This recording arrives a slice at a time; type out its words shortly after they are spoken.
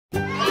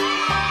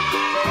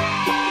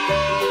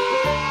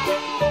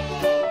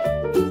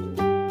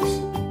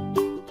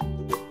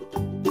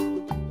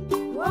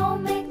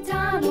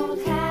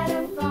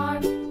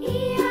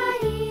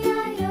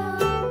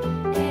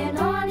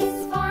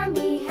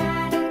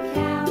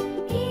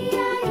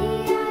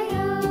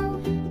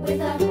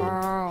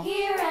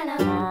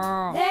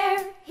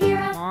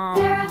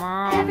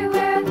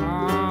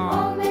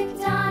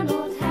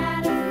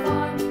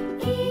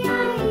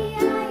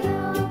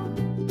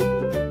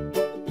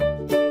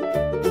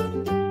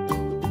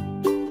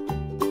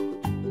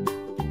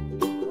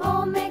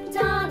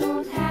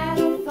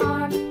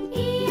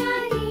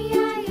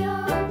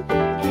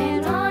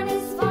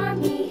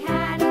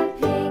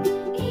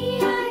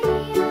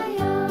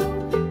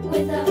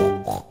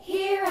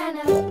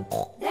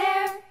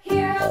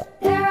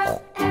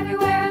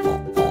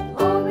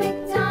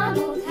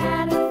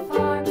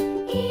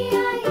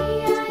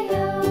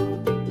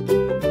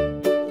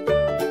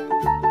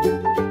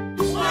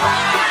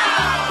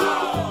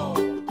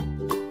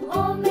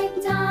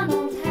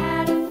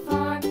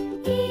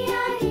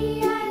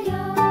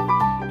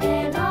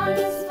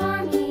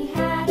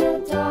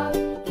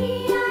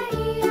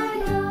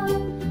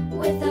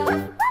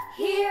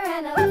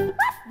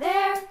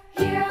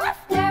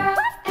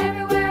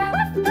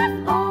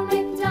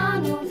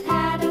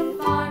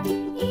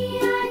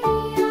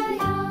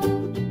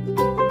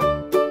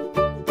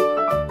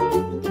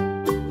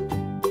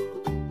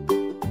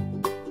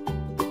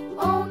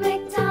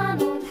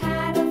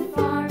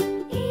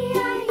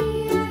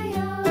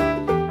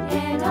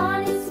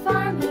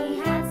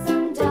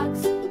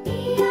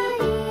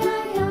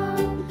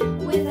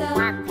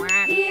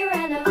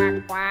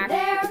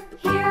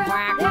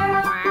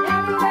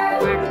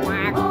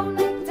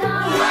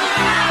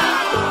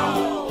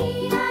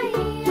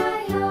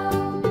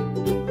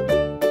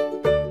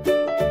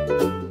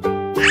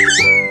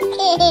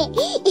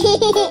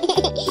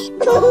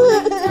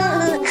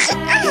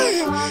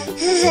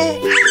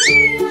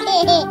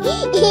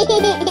Old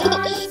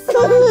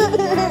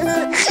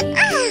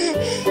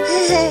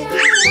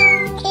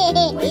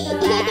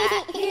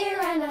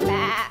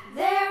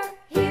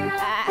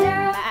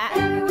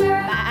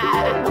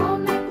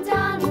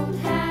MacDonald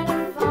had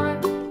a farm,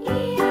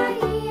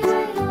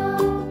 E-I-E-I-O.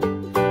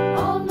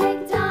 Old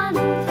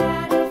MacDonald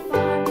had a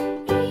farm,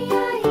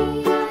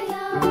 E-I-E-I-O.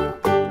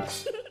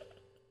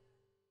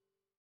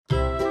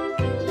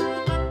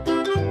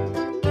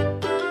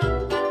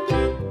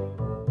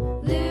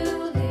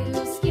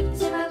 Lulu, skip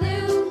to my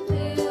Lou,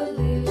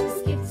 Lulu,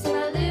 skip to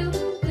my Lou,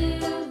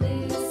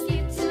 Lulu,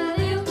 skip to my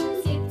Lou,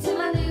 skip to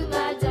my Lou,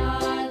 my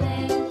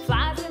darling.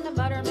 Flies in the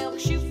buttermilk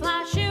shoe,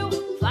 fly shoe.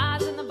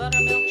 Flies in the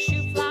buttermilk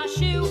shoe, fly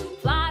shoe.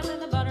 Flies in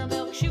the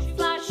buttermilk shoe,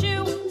 fly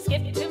shoe.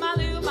 Skip to my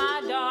Lou,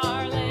 my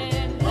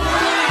darling. Skip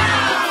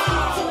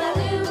to my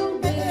Lou,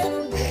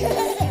 Lulu,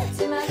 skip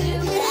to my Lou,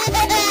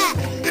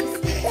 Lulu,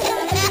 skip to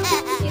my Lou,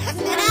 skip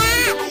to my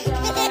Lou, my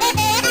darling.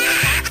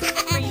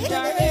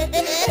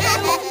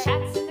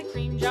 Cats in the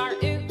cream jar,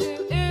 ooh,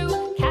 ooh,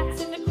 ooh. Cats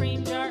in the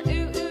cream jar, ooh,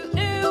 ooh,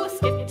 ooh.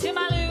 Skip to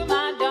my Lou,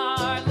 my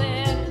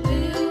darling.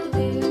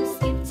 Lulu,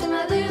 skip to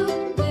my Lou,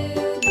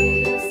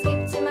 Lulu, skip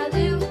to my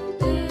Lou,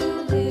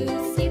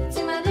 Lulu, skip to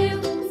my Lou,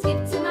 skip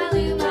to my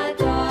Lou, my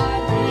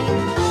darling.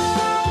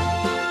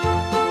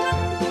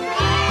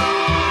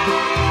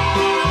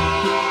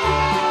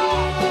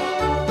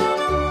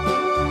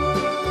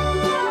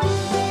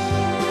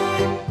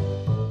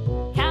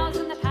 Cows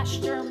in the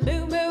pasture,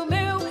 moo, moo,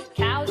 moo.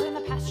 Cows in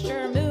the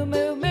pasture, moo,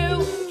 moo,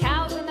 moo.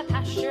 Cows in the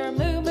pasture,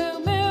 moo, moo,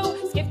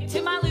 moo. Skip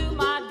to my Lou,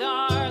 my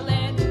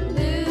darling.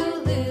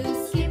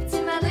 Lulu, skip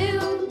to my Lou,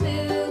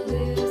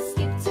 Lulu,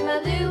 skip to my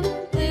Lou,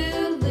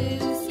 Lulu,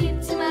 skip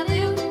to my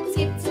Lou,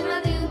 skip to my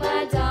Lou,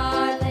 my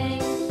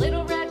darling.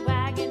 Little red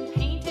wagon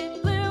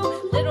painted blue.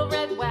 Little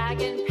red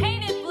wagon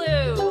painted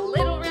blue.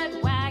 Little red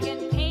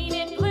wagon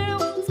painted blue.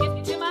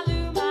 Skip to my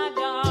Lou, my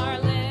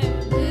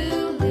darling.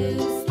 Lulu,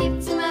 skip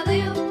to my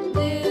Lou,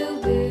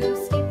 Lulu,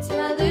 skip to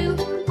my Lou,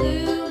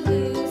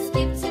 Lulu,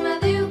 skip to my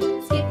Lou,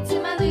 skip to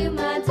my Lou,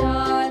 my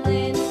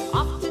darling.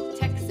 Off to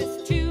Texas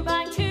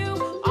 2x2.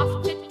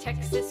 Off to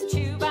Texas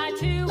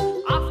 2x2.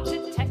 Off to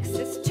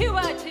Texas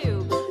 2x2.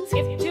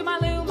 Skip to my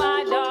Lou,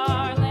 my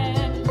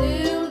darling.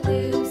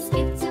 Lulu,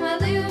 skip to my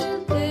Lou,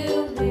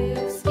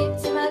 Lulu, skip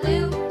to my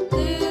Lou,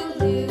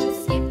 Lulu,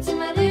 skip to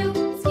my Lou,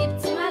 skip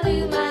to my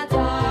Lou, my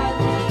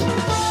darling.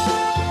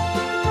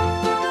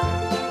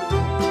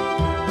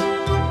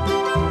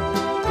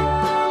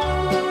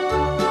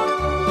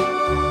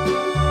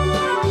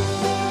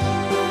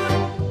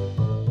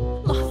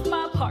 Lost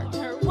my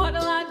partner,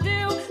 what'll I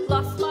do?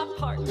 Lost my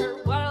partner,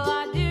 what'll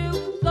I do?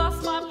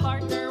 Lost my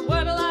partner,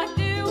 what'll I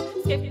do?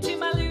 Skip to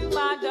my Lou,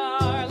 my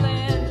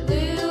darling.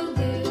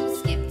 Lulu,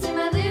 skip to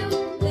my Lou,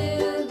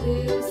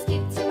 Lulu,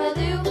 skip to my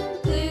Lou,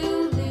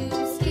 Lulu,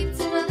 skip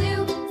to my Lou,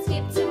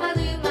 skip to my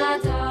Lou, my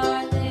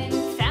darling.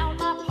 Found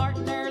my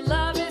partner,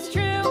 love is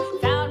true.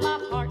 Found my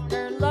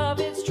partner, love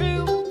is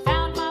true.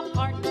 Found my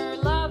partner,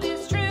 love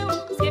is true.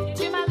 Skip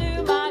to my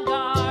Lou, my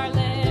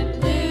darling.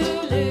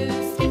 Lulu,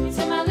 skip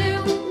to my Lou,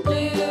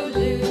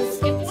 Lulu,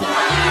 skip to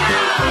my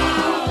Lou,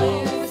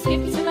 Lulu,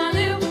 skip to my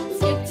Lou,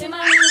 skip to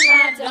my Lou,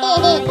 my darling.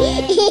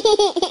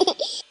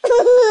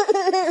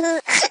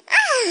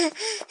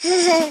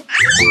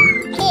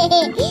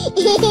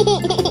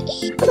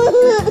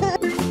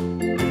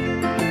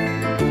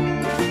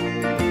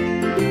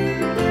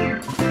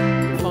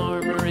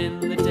 Farmer in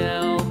the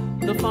dell,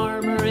 the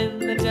farmer in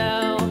the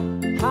dell.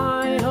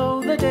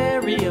 Hi-ho, the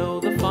dairy-o,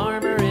 the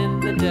farmer in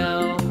the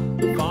dell.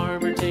 The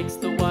farmer takes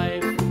the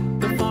wife,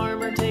 the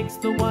farmer takes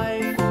the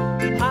wife.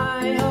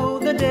 Hi-ho,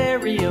 the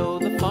dairy-o,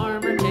 the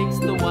farmer takes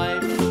the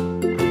wife.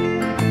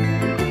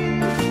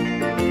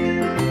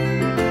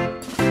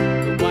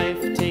 The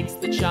wife takes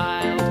the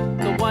child,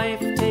 the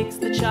wife takes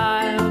the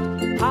child.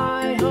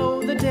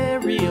 Hi-ho, the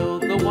dairy-o,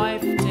 the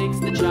wife takes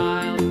the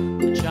child.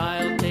 The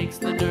child takes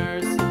the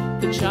nurse,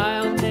 the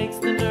child takes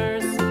the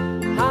nurse.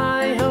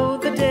 Hi-ho,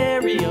 the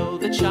dairy-o,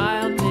 the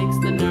child takes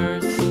the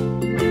nurse.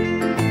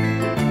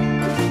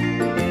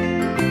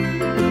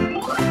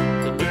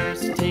 The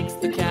nurse takes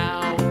the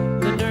cow,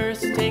 the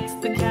nurse takes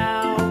the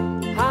cow.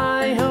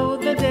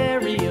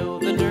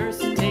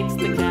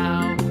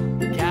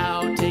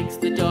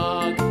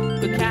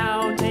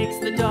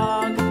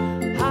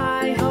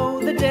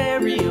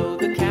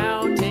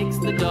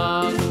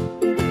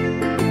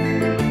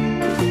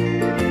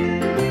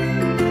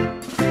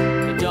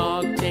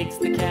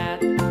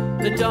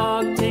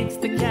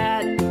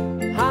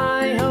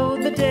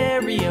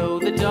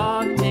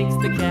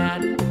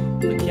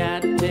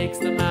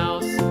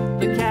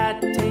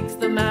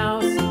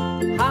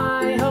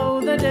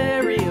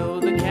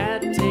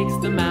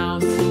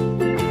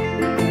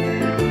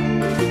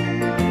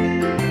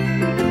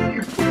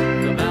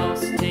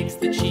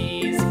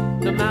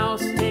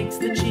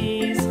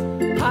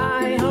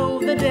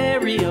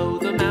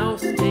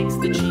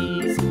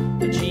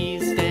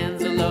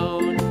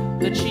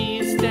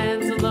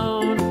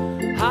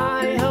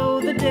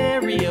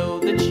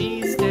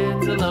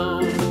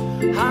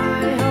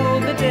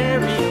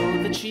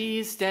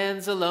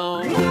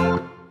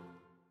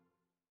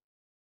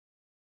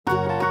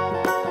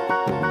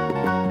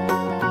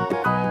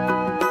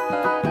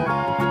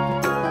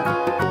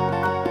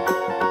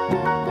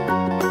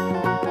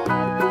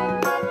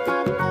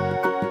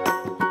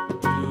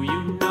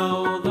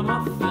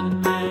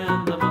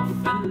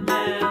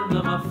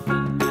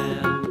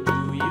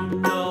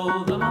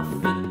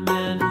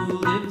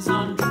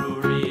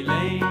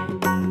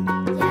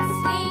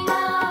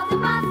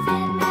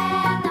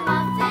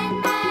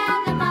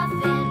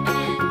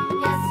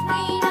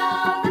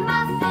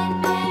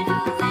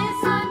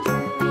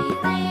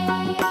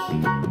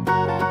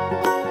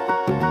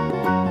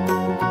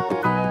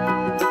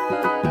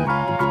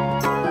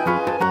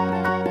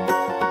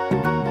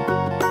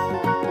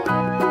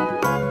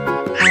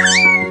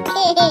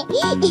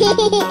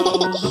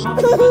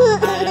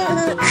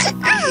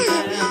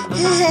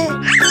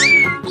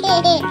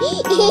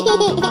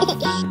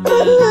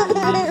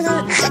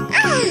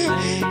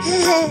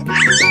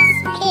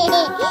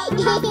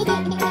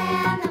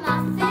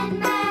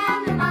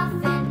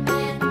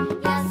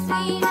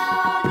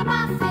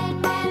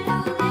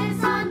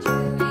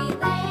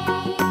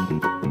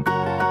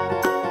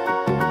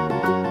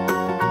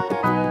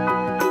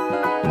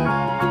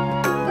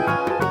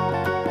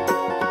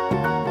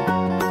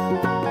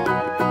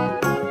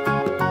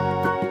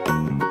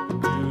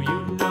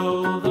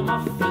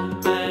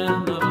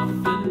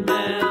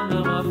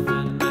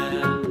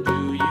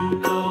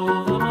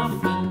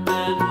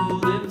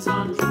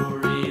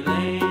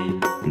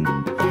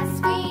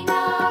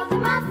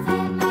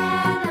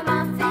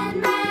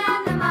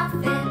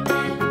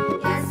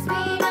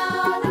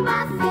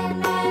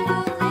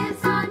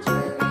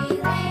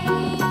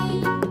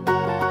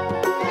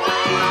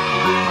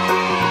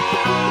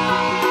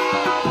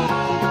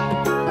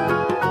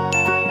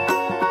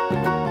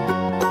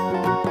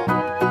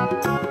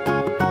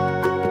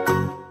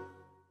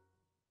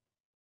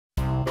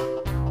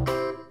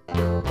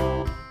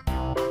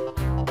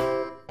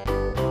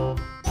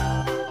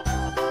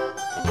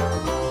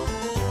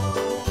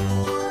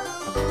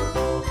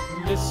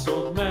 This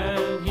old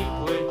man, he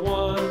played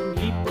one.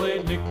 He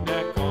played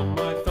knick-knack on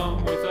my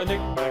thumb with a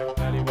knick-knack,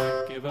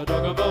 paddywhack, give a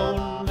dog a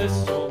bone.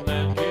 This old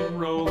man came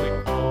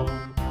rolling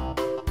home.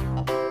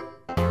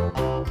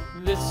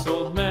 This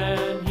old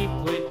man, he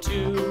played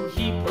two.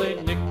 He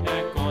played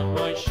knick-knack on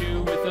my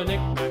shoe with a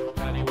knick-knack,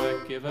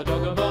 paddywhack, give a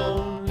dog a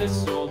bone.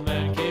 This old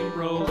man came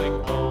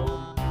rolling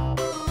home.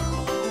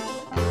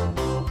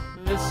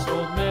 This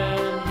old man,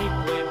 he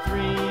played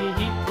three.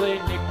 He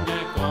played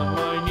knick-knack on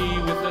my knee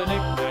with a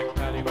knick-knack,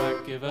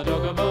 paddywhack, give a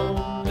dog a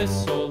bone.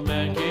 This old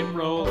man came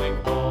rolling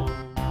home.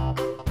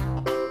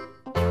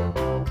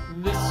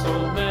 This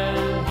old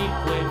man, he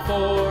played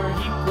four.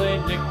 He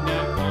played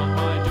knick-knack on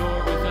my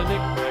door with a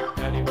knick-knack,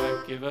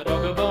 paddywhack, give a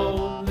dog a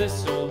bone.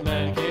 This old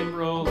man came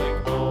rolling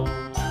home.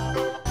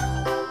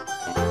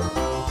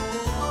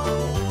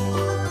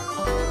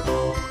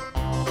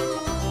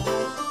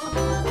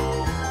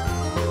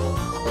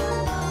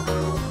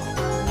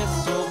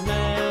 This old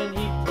man,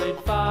 he played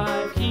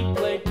five. He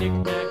played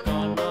knick-knack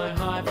on my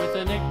hive with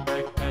a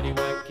knick-knack,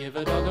 paddywhack, give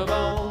a dog a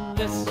bone.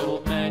 This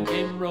old man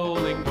came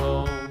rolling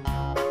home.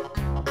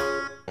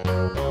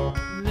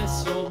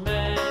 This old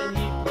man,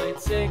 he played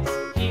six.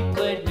 He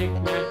played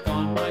knick-knack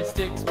on my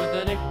sticks with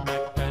a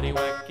knick-knack,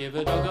 paddywhack, give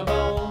a dog a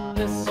bone.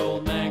 This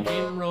old man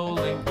came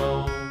rolling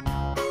home.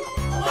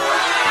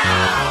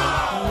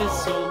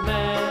 This old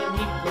man,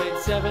 he played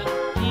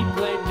seven.